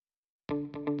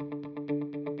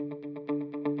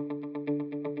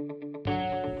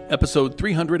Episode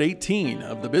 318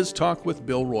 of the Biz Talk with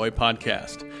Bill Roy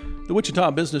podcast. The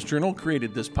Wichita Business Journal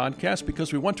created this podcast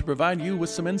because we want to provide you with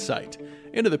some insight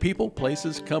into the people,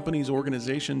 places, companies,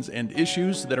 organizations, and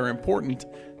issues that are important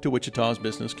to Wichita's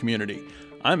business community.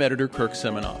 I'm editor Kirk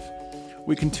Seminoff.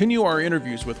 We continue our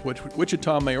interviews with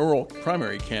Wichita mayoral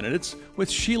primary candidates with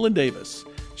Shelia Davis.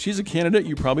 She's a candidate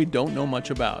you probably don't know much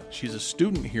about. She's a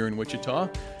student here in Wichita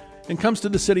and comes to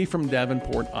the city from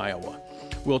Davenport, Iowa.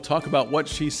 We'll talk about what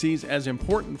she sees as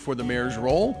important for the mayor's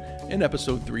role in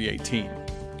episode 318.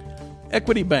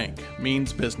 Equity Bank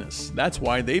means business. That's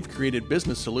why they've created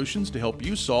business solutions to help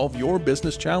you solve your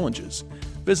business challenges.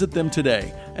 Visit them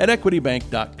today at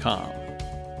equitybank.com.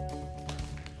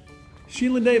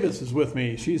 Shelia Davis is with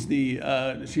me. She's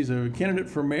a candidate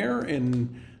for mayor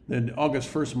in the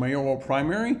August 1st mayoral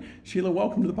primary. Shelia,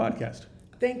 welcome to the podcast.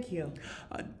 Thank you.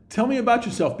 Tell me about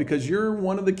yourself, because you're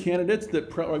one of the candidates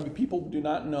that people do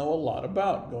not know a lot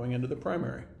about going into the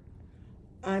primary.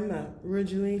 I'm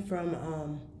originally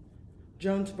from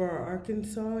Jonesboro,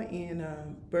 Arkansas, and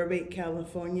Burbank,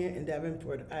 California, and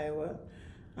Davenport, Iowa.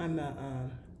 I'm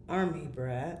an Army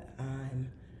brat.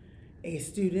 I'm a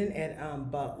student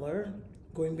at Butler,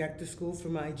 going back to school for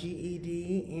my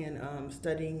GED and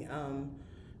studying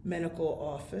medical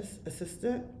office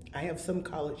assistant. I have some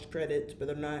college credits, but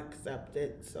they're not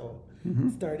accepted, so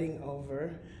starting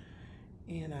over.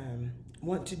 And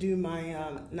want to do my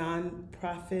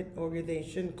non-profit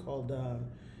organization called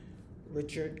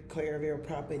Richard Clareville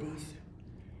Properties.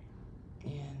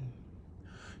 And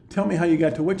tell me how you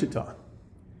got to Wichita.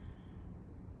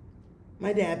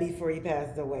 My dad, before he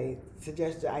passed away,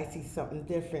 suggested I see something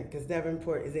different, because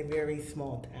Davenport is a very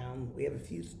small town. We have a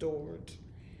few stores.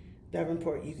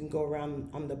 Davenport, you can go around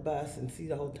on the bus and see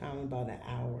the whole town in about an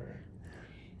hour.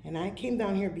 And I came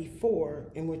down here before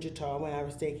in Wichita when I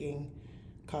was taking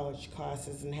college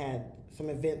classes and had some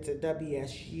events at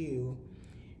WSU.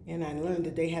 And I learned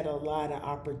that they had a lot of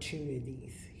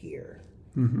opportunities here.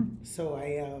 Mm-hmm. So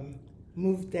I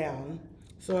moved down.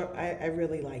 So I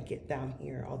really like it down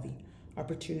here, all the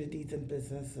opportunities and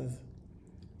businesses.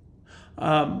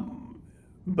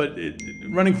 But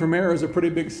running for mayor is a pretty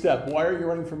big step. Why are you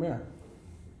running for mayor?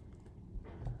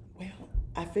 Well,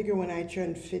 I figure when I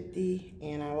turned 50,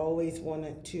 and I've always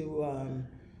wanted to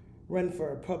run for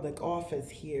a public office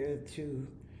here, to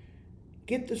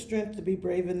get the strength to be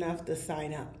brave enough to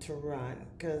sign up to run,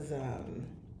 because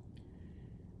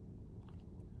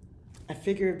I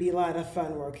figure it'd be a lot of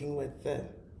fun working with the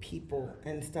people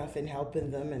and stuff and helping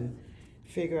them, and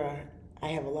figure I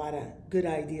have a lot of good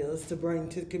ideas to bring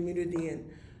to the community and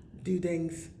do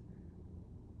things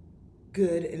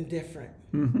good and different.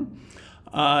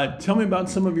 Mm-hmm. Tell me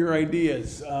about some of your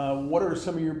ideas. What are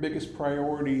some of your biggest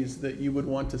priorities that you would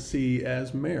want to see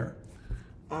as mayor?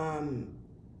 The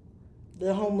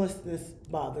homelessness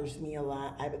bothers me a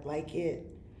lot. I would like it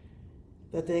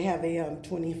that they have a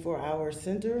 24-hour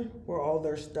center where all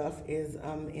their stuff is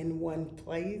in one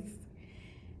place.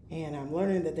 And I'm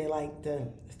learning that they like to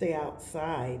stay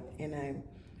outside, and I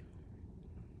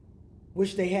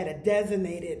wish they had a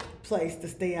designated place to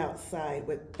stay outside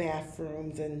with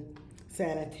bathrooms and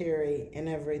sanitary and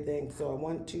everything. So I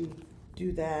want to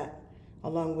do that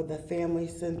along with the family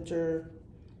center,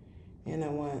 and I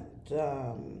want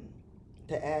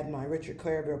to add my Richard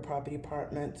Clareville Property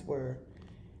Apartments, where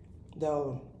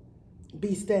they'll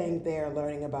be staying there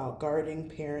learning about gardening,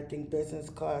 parenting, business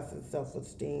classes,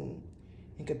 self-esteem,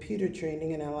 and computer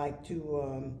training. And I like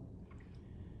to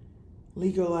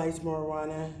legalize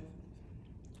marijuana.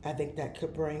 I think that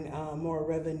could bring more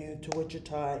revenue to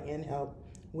Wichita and help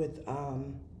with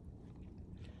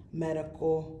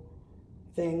medical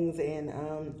things. And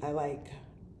I like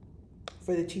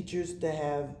for the teachers to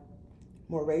have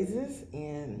more raises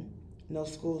and no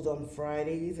schools on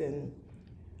Fridays, and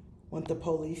want the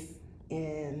police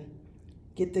and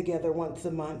get together once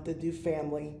a month to do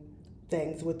family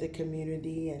things with the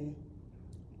community and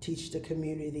teach the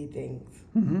community things.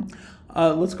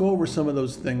 Mm-hmm. Let's go over some of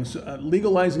those things.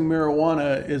 Legalizing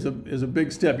marijuana is a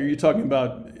big step. Are you talking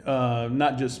about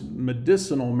not just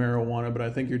medicinal marijuana, but I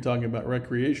think you're talking about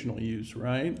recreational use,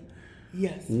 right?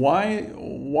 Yes.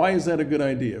 Why is that a good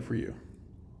idea for you?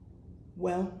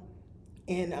 Well,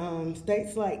 in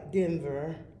states like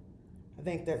Denver, I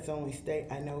think that's the only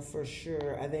state I know for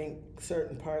sure. I think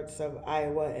certain parts of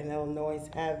Iowa and Illinois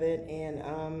have it, and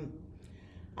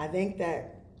I think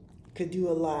that could do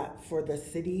a lot for the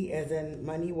city, as in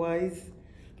money-wise.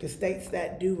 The states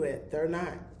that do it, they're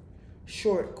not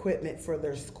short equipment for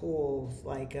their schools.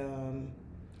 Like,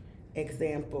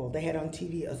 example, they had on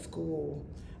TV a school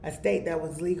a state that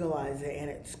was legalizing, and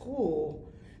at school,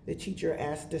 the teacher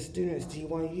asked the students, do you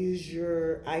want to use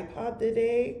your iPod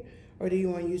today, or do you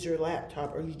want to use your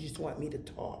laptop, or you just want me to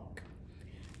talk?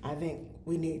 I think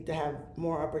we need to have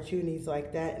more opportunities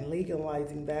like that, and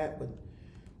legalizing that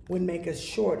would make us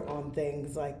short on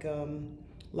things like a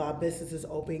lot of businesses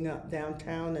opening up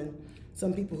downtown, and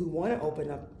some people who want to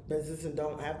open up business and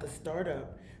don't have the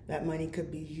startup, that money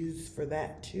could be used for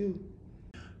that too.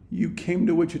 You came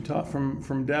to Wichita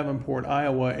from Davenport,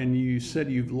 Iowa, and you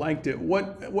said you've liked it.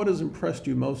 What has impressed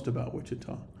you most about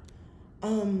Wichita?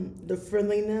 The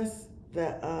friendliness,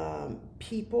 the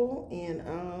people,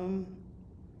 and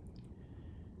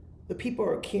the people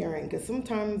are caring. Because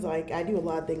sometimes, like, I do a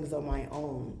lot of things on my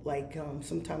own. Like,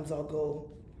 sometimes I'll go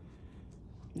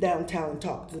downtown and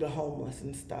talk to the homeless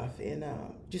and stuff, and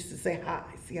just to say hi,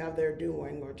 see how they're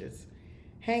doing, or just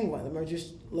hang with them, or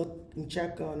just look and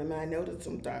check on them. And I notice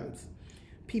sometimes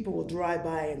people will drive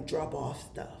by and drop off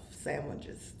stuff,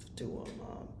 sandwiches to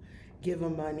them, give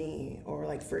them money, or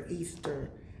like for Easter,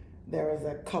 there was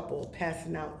a couple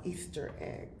passing out Easter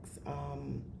eggs.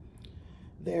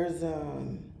 There's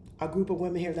a group of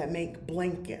women here that make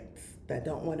blankets that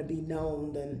don't want to be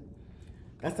known, and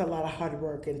that's a lot of hard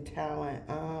work and talent.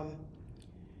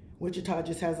 Wichita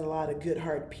just has a lot of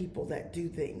good-hearted people that do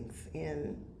things,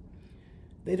 and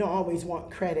they don't always want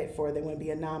credit for it. They want to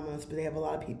be anonymous, but they have a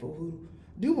lot of people who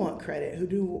do want credit, who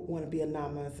do want to be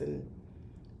anonymous and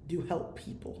do help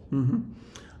people. Mm-hmm.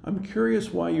 I'm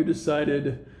curious why you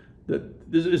decided that,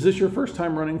 is this your first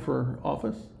time running for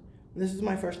office? This is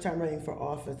my first time running for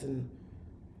office in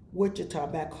Wichita.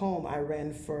 Back home, I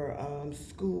ran for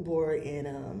school board,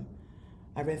 and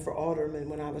I ran for alderman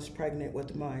when I was pregnant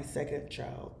with my second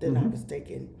child. Then I was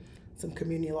taking some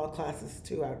community law classes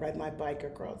too. I ride my bike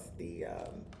across the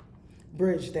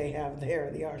bridge they have there,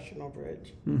 the Arsenal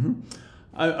Bridge. Mm-hmm.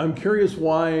 I'm curious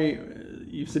why,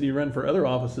 you said you ran for other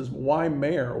offices, why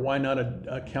mayor? Why not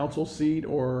a council seat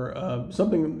or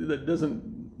something that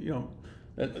doesn't,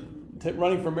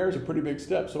 running for mayor is a pretty big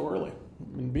step so early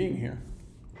in being here.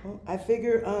 Well, I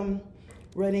figure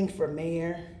running for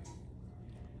mayor,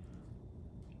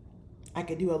 I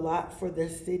could do a lot for the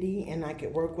city, and I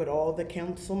could work with all the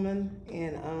councilmen,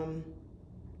 and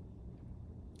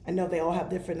I know they all have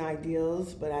different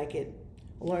ideals, but I could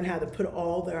learn how to put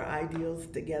all their ideals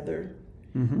together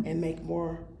and make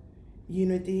more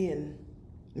unity and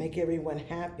make everyone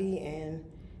happy and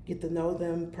get to know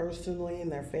them personally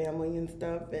and their family and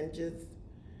stuff, and just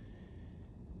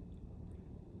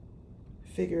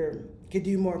figure could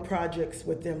do more projects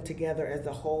with them together as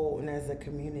a whole and as a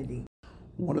community.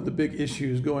 One of the big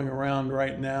issues going around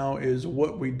right now is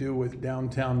what we do with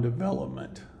downtown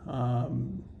development,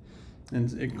 and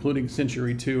including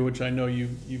Century 2, which I know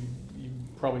you've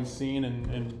probably seen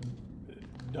and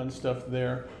done stuff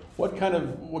there. What kind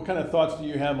of thoughts do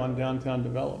you have on downtown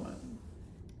development?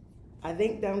 I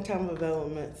think downtown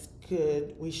developments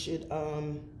we should,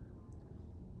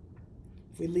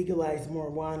 if we legalize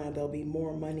marijuana, there'll be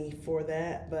more money for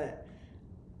that, but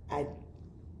I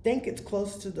think it's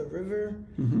close to the river,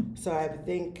 so I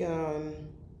think if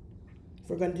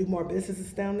we're going to do more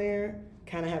businesses down there,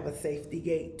 kind of have a safety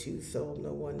gate too, so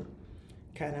no one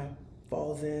kind of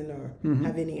falls in or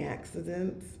have any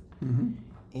accidents.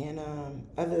 And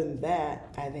other than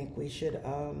that, I think we should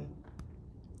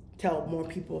tell more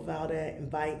people about it,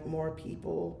 invite more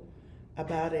people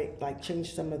about it, like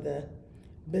change some of the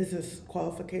business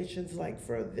qualifications, like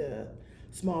for the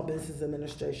Small Business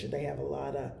Administration, they have a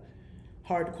lot of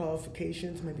hard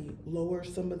qualifications, maybe lower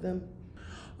some of them.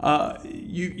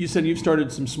 You said you've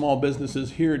started some small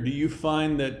businesses here. Do you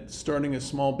find that starting a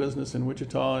small business in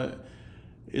Wichita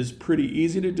is pretty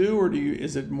easy to do, or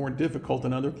is it more difficult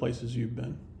than other places you've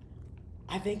been?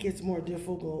 I think it's more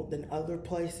difficult than other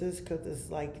places because it's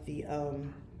like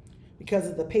because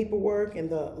of the paperwork and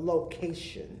the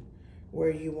location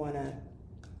where you want to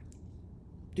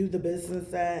do the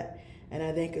business at. And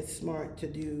I think it's smart to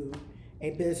do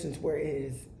a business where it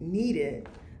is needed,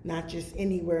 not just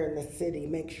anywhere in the city.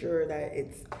 Make sure that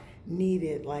it's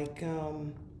needed, like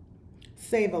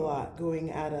save a lot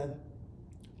going out of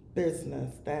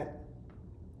business. That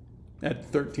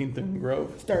at 13th and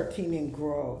Grove? 13th and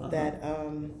Grove. That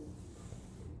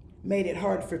made it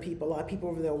hard for people. A lot of people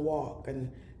over there walk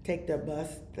and take their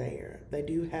bus there. They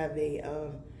do have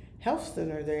a health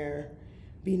center there.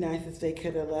 Be nice if they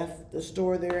could have left the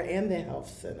store there and the health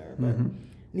center, but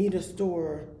need a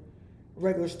store,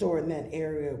 regular store in that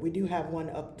area. We do have one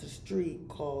up the street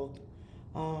called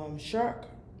Shark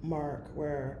Mark,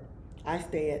 where I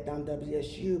stay at down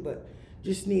WSU, but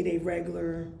just need a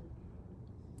regular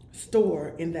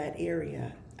store in that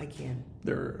area. I can.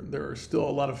 There are still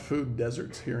a lot of food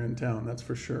deserts here in town, that's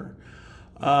for sure.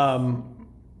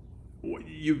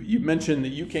 You mentioned that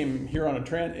you came here on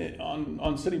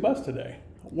on city bus today.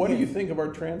 What do you think of our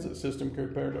transit system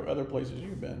compared to other places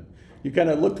you've been? You kind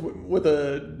of looked with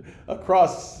a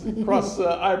cross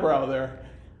eyebrow there.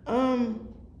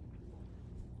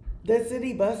 The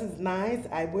city bus is nice.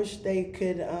 I wish they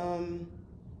could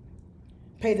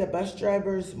pay the bus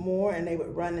drivers more and they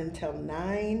would run until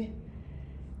 9.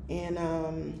 And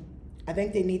I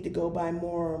think they need to go by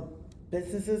more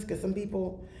businesses because a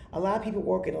lot of people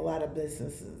work at a lot of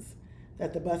businesses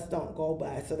that the bus don't go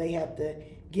by. So they have to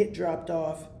get dropped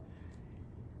off,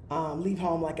 leave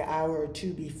home like an hour or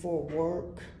two before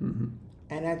work. Mm-hmm.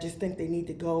 And I just think they need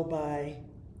to go by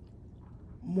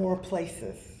more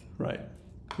places. Right.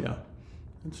 Yeah,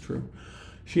 that's true.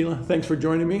 Shelia, thanks for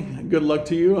joining me. Good luck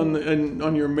to you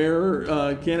on your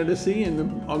mayor candidacy in the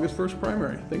August 1st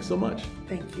primary. Thanks so much.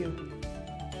 Thank you.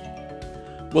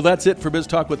 Well, that's it for Biz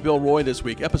Talk with Bill Roy this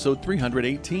week, episode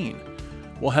 318.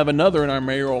 We'll have another in our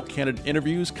mayoral candidate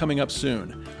interviews coming up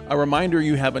soon. A reminder,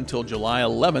 you have until July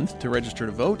 11th to register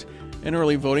to vote, and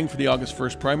early voting for the August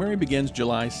 1st primary begins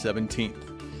July 17th.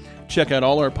 Check out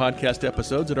all our podcast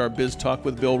episodes at our Biz Talk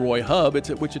with Bill Roy hub. It's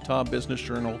at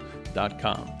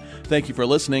wichitabusinessjournal.com. Thank you for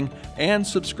listening and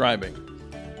subscribing.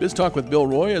 Biz Talk with Bill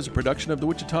Roy is a production of the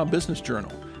Wichita Business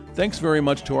Journal. Thanks very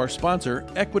much to our sponsor,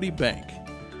 Equity Bank.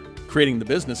 Creating the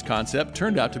business concept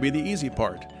turned out to be the easy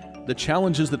part. The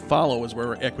challenges that follow is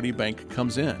where Equity Bank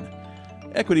comes in.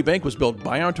 Equity Bank was built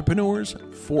by entrepreneurs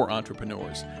for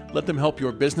entrepreneurs. Let them help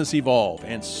your business evolve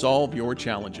and solve your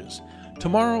challenges.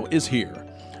 Tomorrow is here.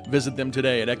 Visit them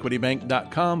today at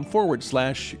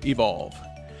equitybank.com/evolve.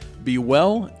 Be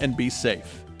well and be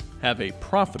safe. Have a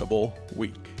profitable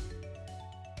week.